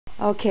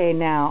Okay,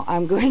 now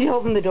I'm going to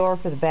open the door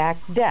for the back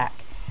deck.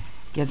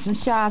 Get some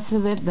shots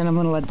of it, then I'm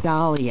going to let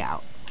Dolly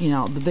out. You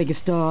know, the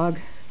biggest dog.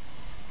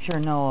 I'm sure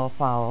Noah will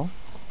follow.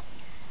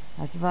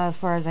 That's about as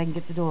far as I can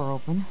get the door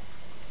open.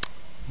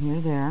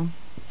 Here, there.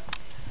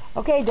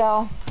 Okay,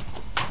 doll.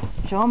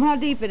 Show them how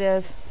deep it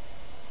is.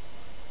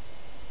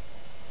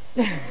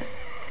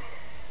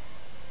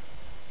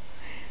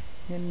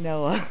 And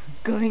Noah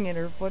going in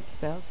her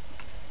footsteps.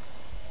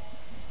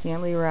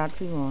 Can't leave her out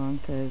too long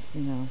because,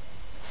 you know,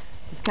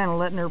 just kind of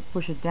letting her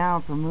push it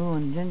down for Moo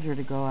and Ginger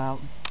to go out.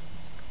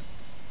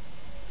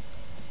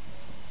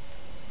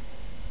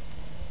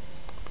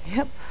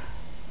 Yep.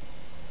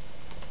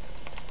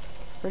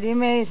 Pretty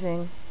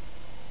amazing.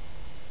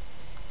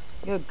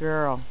 Good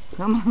girl.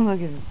 Come on,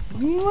 look at this.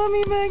 You want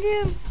me back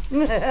in?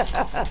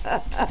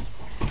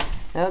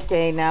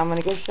 Okay, now I'm going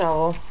to get a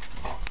shovel.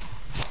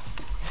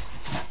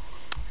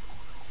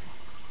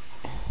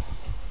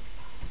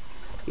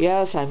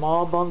 Yes, I'm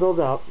all bundled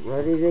up,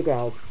 ready to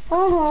go.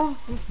 Uh-huh.